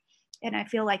pruning, and I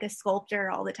feel like a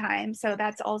sculptor all the time. So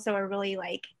that's also a really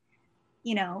like,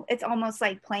 you know, it's almost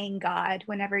like playing God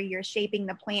whenever you're shaping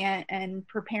the plant and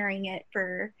preparing it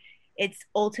for its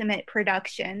ultimate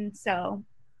production. So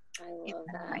I love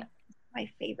that. My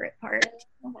favorite part.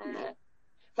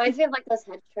 Reminds me of like those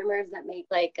hedge trimmers that make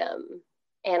like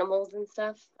animals and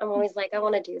stuff. I'm always like, I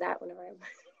want to do that whenever I'm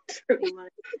trimming mine.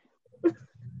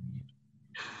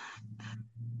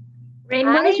 Rain,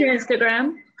 what is your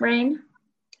Instagram, Rain?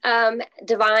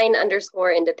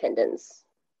 Divine_independence.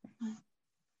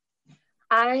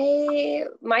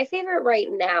 My favorite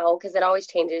right now, because it always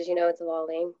changes, you know, it's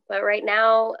evolving. But right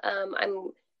now,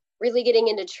 I'm really getting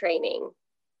into training.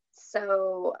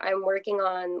 So I'm working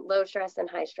on low stress and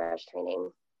high stress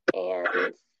training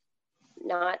and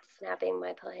not snapping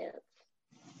my plants.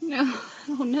 No,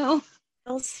 oh no.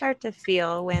 You'll start to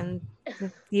feel when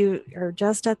you are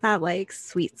just at that like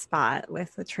sweet spot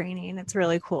with the training. It's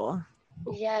really cool.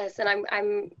 Yes, and I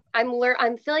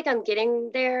feel like I'm getting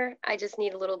there. I just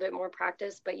need a little bit more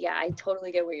practice. But yeah, I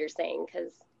totally get what you're saying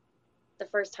because the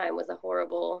first time was a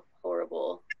horrible,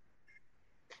 horrible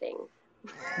thing.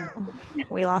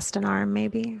 We lost an arm,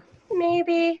 maybe.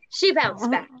 Maybe she bounced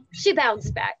back. I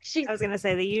was gonna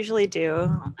say they usually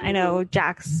do. I know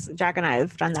Jack and I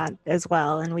have done that as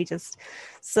well, and we just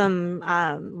some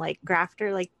like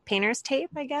grafter, like painter's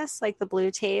tape, I guess, like the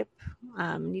blue tape.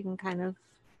 You can kind of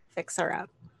fix her up.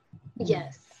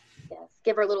 Yes.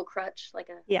 Give her a little crutch, like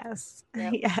a yes.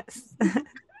 Yep. Yes.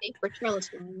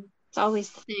 It's always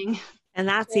the thing. And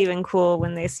that's even cool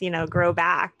when they, grow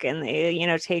back and they,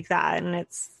 take that, and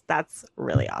that's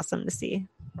really awesome to see.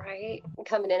 Right,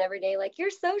 coming in every day like, you're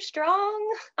so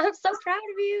strong. I'm so proud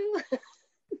of you.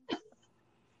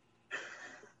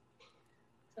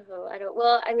 So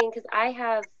because I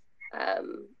have,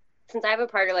 since I have a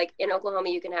partner, like in Oklahoma,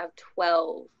 you can have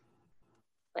 12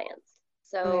 plants.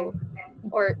 So,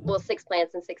 6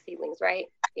 plants and 6 seedlings,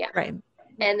 right? Yeah. Right.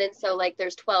 And then so like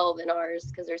there's 12 in ours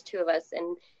because there's 2 of us,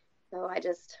 and so I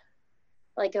just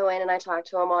like go in and I talk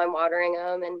to them while I'm watering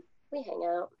them, and we hang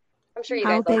out. I'm sure you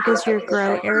guys. How big is your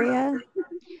grow area?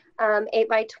 8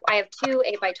 by. I have 2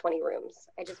 8x20 rooms.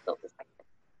 I just built this.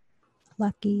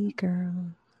 Lucky girl.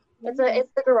 It's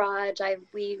the garage.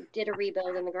 We did a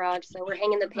rebuild in the garage, so we're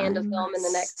hanging the panda film in the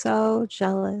next. So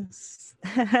jealous.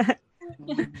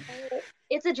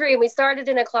 It's a dream. We started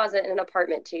in a closet in an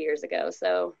apartment 2 years ago,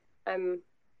 so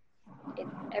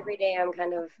every day I'm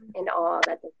kind of in awe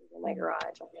that this is in my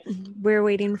garage. We're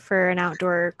waiting for an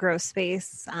outdoor grow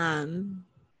space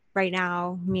right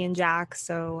now, me and Jack.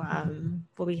 So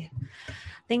we'll be,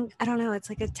 I don't know, it's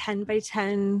like a 10 by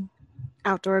 10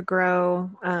 outdoor grow,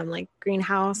 like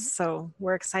greenhouse. So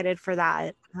we're excited for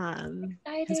that.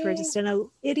 Because we're just in a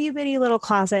itty bitty little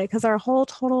closet because our whole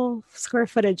total square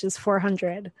footage is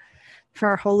 400 for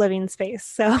our whole living space.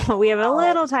 So we have a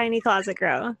little tiny closet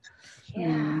grow.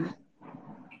 Yeah.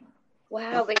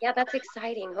 Wow. But yeah, that's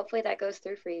exciting. Hopefully that goes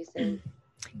through for you soon.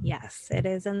 Yes, it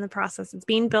is in the process. It's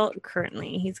being built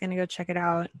currently. He's going to go check it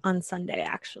out on Sunday,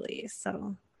 actually.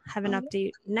 So have an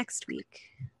update next week.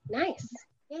 Nice.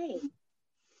 Yay.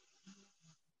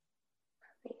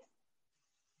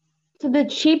 So the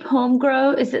cheap home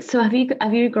grow, is it, so have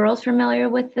you girls familiar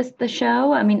with the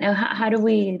show? I mean, how do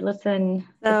we listen?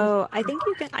 So I think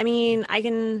you can, I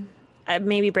can,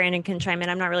 maybe Brandon can chime in.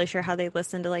 I'm not really sure how they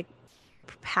listen to like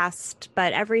past,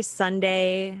 but every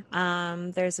Sunday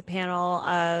there's a panel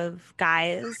of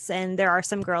guys, and there are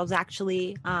some girls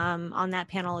actually on that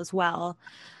panel as well.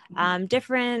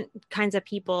 Different kinds of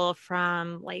people,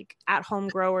 from like at-home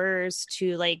growers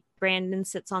to like Brandon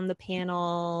sits on the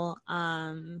panel.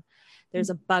 There's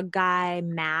a bug guy,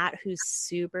 Matt, who's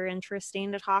super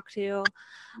interesting to talk to.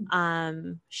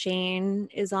 Shane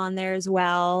is on there as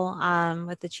well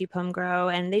with the Cheap Home Grow,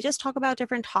 and they just talk about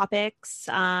different topics.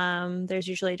 There's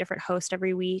usually a different host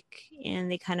every week, and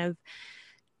they kind of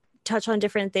touch on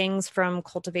different things from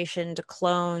cultivation to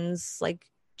clones, like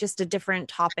just a different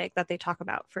topic that they talk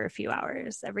about for a few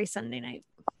hours every Sunday night.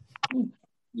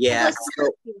 Yeah,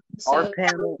 so our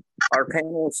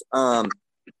panels,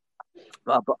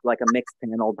 like a mixed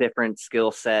panel, different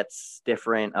skill sets,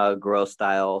 different grow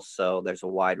styles. So there's a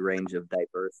wide range of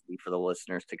diversity for the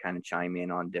listeners to kind of chime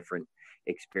in on different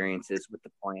experiences with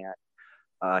the plant.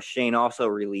 Shane also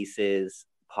releases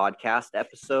podcast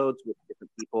episodes with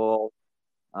different people.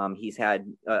 He's had,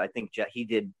 I think he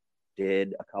did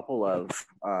a couple of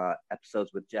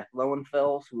episodes with Jeff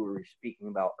Lowenfels, who we were speaking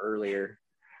about earlier.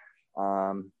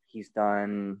 He's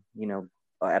done,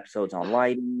 episodes on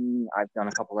lighting. I've done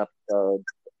a couple episodes.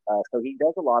 So he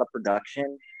does a lot of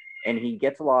production, and he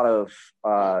gets a lot of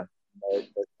there's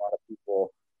a lot of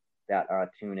people that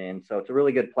tune in. So it's a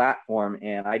really good platform.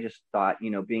 And I just thought,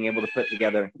 being able to put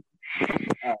together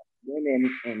women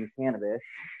in cannabis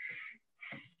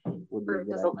would be a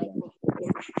good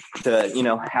idea.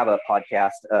 To have a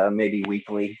podcast maybe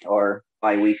weekly or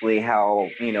bi-weekly, how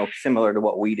similar to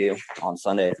what we do on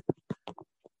Sundays.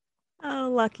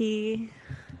 Oh, lucky.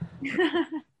 He's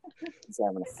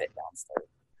having a fit downstairs.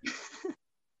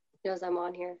 Knows I'm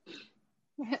on here.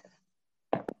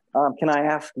 Can I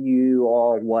ask you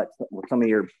all what some of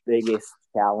your biggest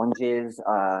challenges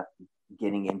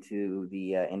getting into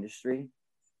the industry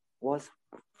was?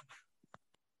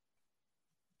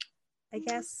 I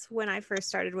guess when I first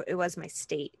started, it was my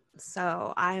state.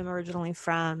 So I'm originally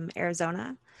from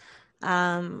Arizona,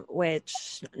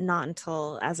 which not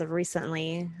until as of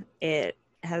recently, it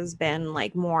has been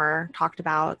like more talked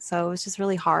about. So it was just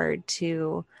really hard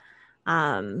to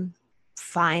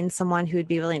find someone who would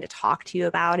be willing to talk to you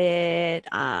about it.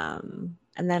 And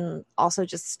then also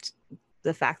just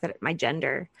the fact that my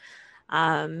gender,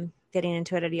 getting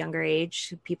into it at a younger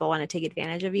age, people want to take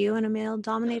advantage of you in a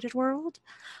male-dominated world.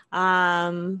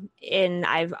 And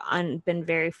I've been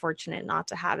very fortunate not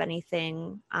to have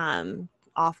anything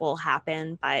awful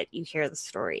happen, but you hear the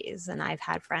stories, and I've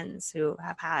had friends who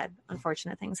have had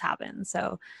unfortunate things happen.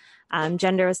 So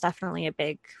gender is definitely a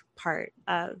big part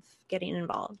of getting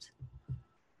involved.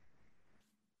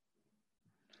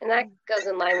 And that goes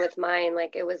in line with mine.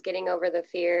 Like, it was getting over the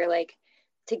fear, like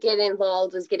to get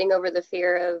involved was getting over the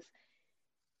fear of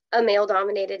a male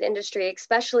dominated industry,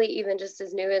 especially even just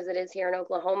as new as it is here in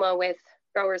Oklahoma, with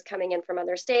growers coming in from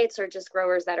other states, or just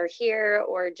growers that are here,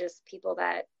 or just people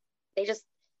that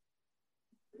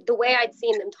the way I'd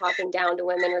seen them talking down to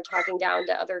women or talking down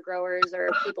to other growers or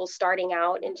people starting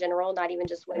out in general, not even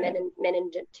just women and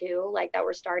men too, like that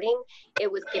were starting,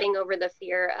 it was getting over the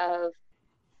fear of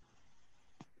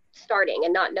starting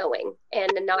and not knowing and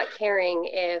not caring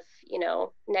if,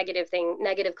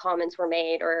 negative comments were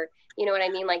made, or, you know what I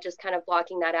mean? Like just kind of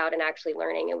blocking that out and actually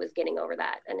learning. It was getting over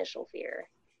that initial fear.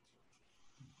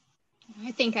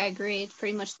 I think I agree. It's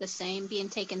pretty much the same, being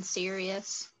taken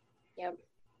serious. Yep.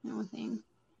 The only thing.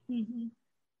 Mm-hmm.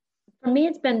 For me,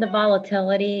 it's been the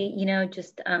volatility,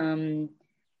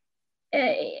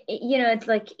 it's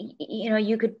like,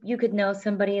 you could know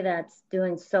somebody that's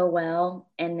doing so well,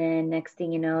 and then next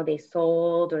thing you know, they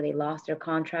sold or they lost their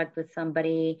contract with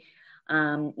somebody.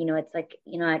 It's like,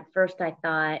 at first I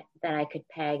thought that I could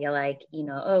peg like,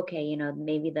 okay,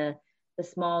 maybe the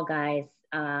small guys,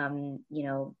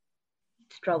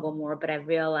 struggle more, but I've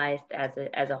realized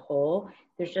as a whole,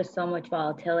 there's just so much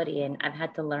volatility, and I've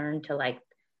had to learn to like,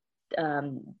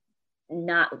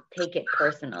 not take it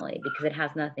personally, because it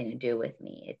has nothing to do with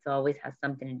me. It always has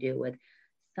something to do with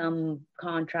some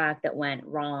contract that went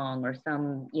wrong, or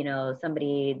some,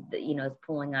 somebody that, is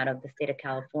pulling out of the state of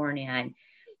California. And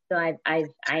so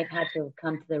I've had to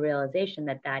come to the realization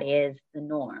that is the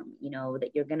norm,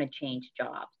 that you're going to change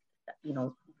jobs,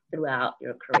 throughout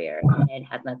your career, and it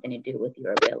has nothing to do with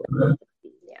your ability to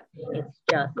succeed. Yeah. It's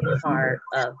just part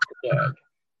of the gig.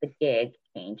 The gig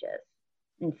changes.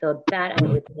 And so that, I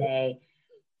would say,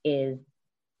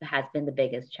 has been the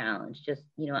biggest challenge, just,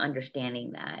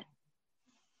 understanding that.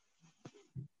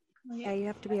 Yeah, you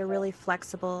have to be a really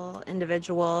flexible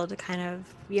individual to kind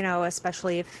of,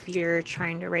 especially if you're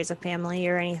trying to raise a family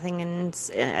or anything,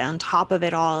 and on top of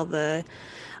it all, the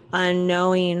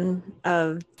unknowing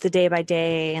of the day by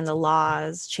day and the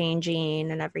laws changing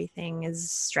and everything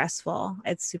is stressful.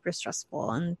 It's super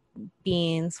stressful, and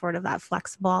being sort of that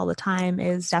flexible all the time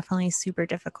is definitely super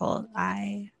difficult.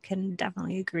 I can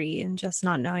definitely agree. And just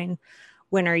not knowing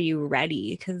when are you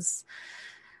ready, because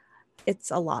it's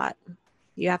a lot.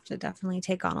 You have to definitely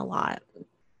take on a lot.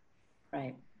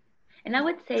 Right. And I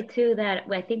would say too that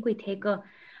I think we take a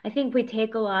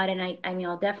lot, and I mean,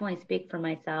 I'll definitely speak for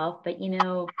myself, but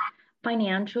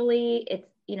financially,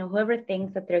 whoever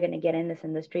thinks that they're going to get in this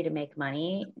industry to make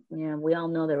money, we all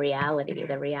know the reality.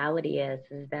 The reality is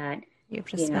that you have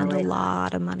to spend a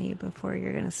lot of money before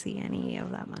you're going to see any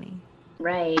of that money.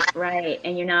 Right.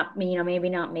 And you're not, maybe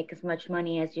not make as much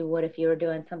money as you would if you were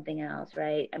doing something else,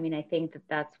 right? I mean, I think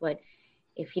that's what,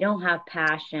 if you don't have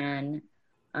passion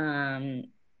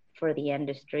for the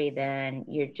industry, then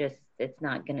it's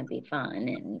not going to be fun,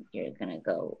 and you're going to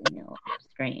go,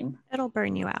 upstream. It'll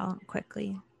burn you out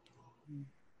quickly.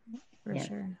 For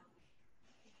sure.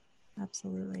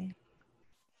 Absolutely.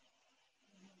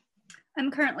 I'm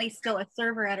currently still a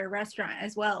server at a restaurant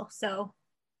as well, so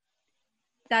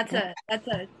that's a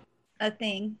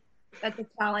thing. That's a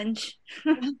challenge.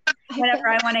 Whenever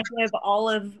I want to give all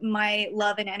of my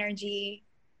love and energy,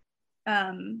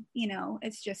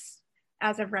 it's just,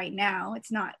 as of right now,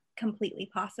 it's not completely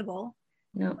possible.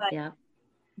 No, yeah.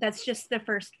 That's just the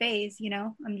first phase,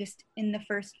 I'm just in the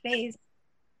first phase.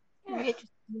 Right,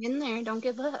 just in there, don't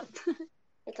give up.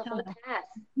 It's a whole path.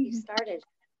 You started.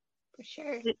 For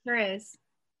sure. It sure is.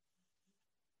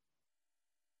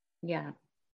 Yeah.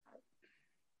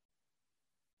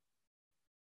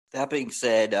 That being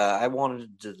said, I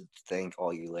wanted to thank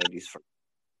all you ladies for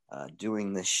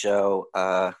doing this show.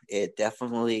 I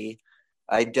definitely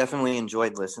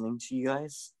enjoyed listening to you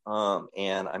guys,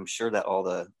 and I'm sure that all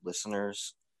the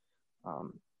listeners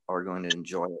are going to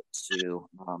enjoy it too.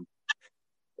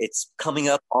 It's coming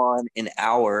up on an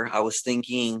hour. I was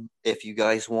thinking if you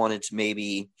guys wanted to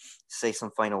maybe say some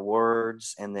final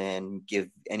words and then give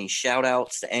any shout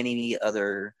outs to any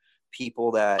other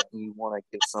people that you want to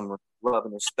give some love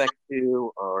and respect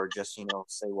to, or just,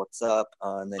 say what's up.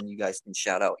 And then you guys can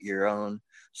shout out your own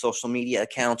social media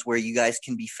accounts where you guys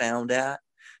can be found at.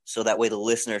 So that way the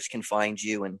listeners can find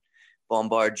you and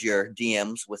bombard your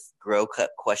DMs with Grow Cut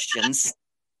questions.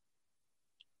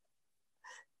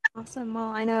 Awesome. Well,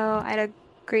 I know I had a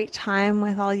great time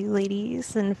with all you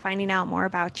ladies and finding out more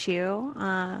about you.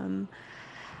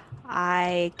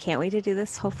 I can't wait to do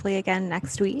this hopefully again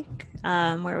next week,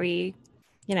 where we,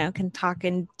 can talk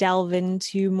and delve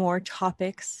into more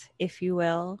topics, if you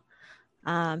will.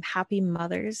 Happy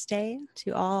Mother's Day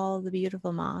to all the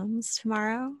beautiful moms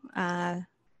tomorrow.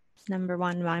 Number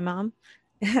one, my mom.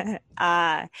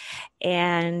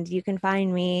 And you can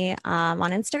find me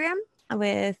on Instagram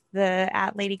with the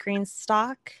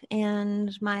 @LadyGreenstock,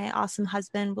 and my awesome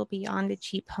husband will be on the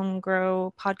Cheap Home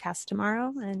Grow podcast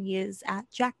tomorrow, and he is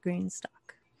 @JackGreenstock.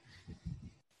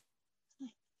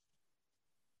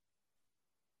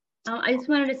 I just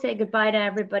wanted to say goodbye to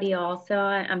everybody also.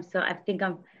 I think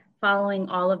I'm following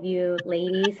all of you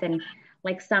ladies, and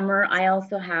like Summer, I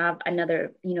also have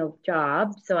another,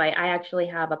 job. So I actually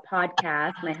have a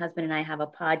podcast. My husband and I have a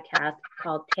podcast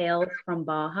called Tales from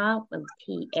Baja, with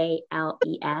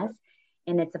TALES.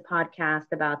 And it's a podcast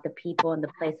about the people and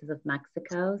the places of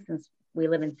Mexico. Since we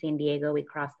live in San Diego, we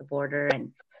cross the border.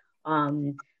 And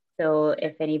so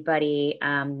if anybody,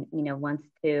 wants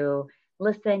to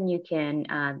listen, you can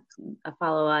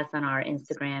follow us on our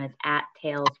Instagram. It's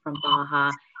 @Tales from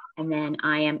Baja. And then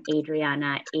I am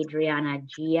Adriana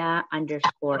Gia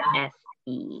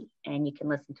 _SC. And you can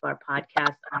listen to our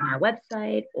podcast on our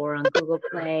website or on Google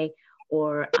Play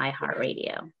or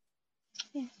iHeartRadio.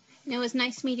 Yeah. And it was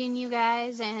nice meeting you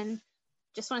guys, and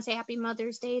just want to say happy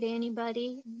Mother's Day to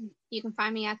anybody. You can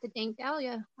find me at the Dank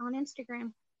Dahlia on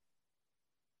Instagram.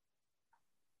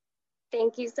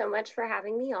 Thank you so much for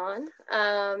having me on.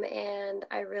 And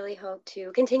I really hope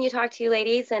to continue to talk to you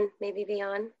ladies and maybe be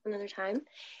on another time.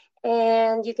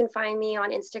 And you can find me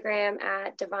on Instagram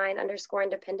at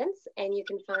divine_independence. And you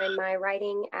can find my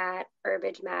writing at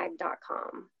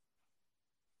herbagemag.com.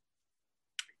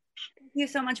 Thank you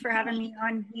so much for having me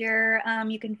on here.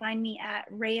 You can find me at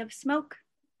Ray of Smoke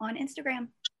on Instagram.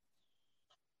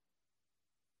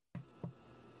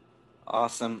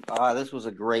 Awesome. This was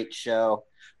a great show.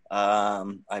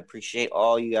 I appreciate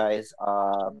all you guys.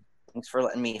 Thanks for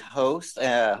letting me host.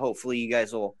 Hopefully you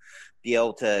guys will be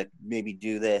able to maybe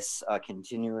do this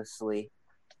continuously.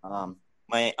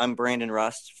 I'm Brandon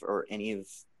Rust. For any of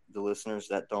the listeners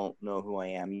that don't know who I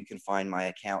am, you can find my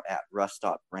account at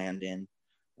rust.brandon.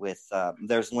 With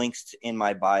there's links in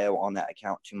my bio on that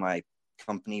account to my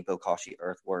company, Bokashi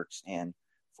Earthworks, and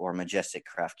for Majestic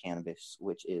Craft Cannabis,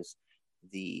 which is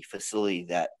the facility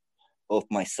that both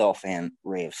myself and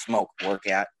Ray of Smoke work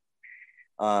at.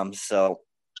 So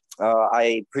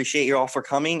I appreciate you all for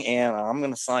coming, and I'm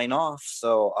going to sign off.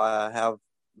 So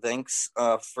thanks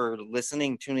for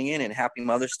listening, tuning in, and happy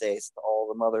Mother's Day to all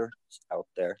the mothers out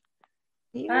there.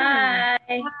 Bye.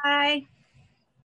 Bye.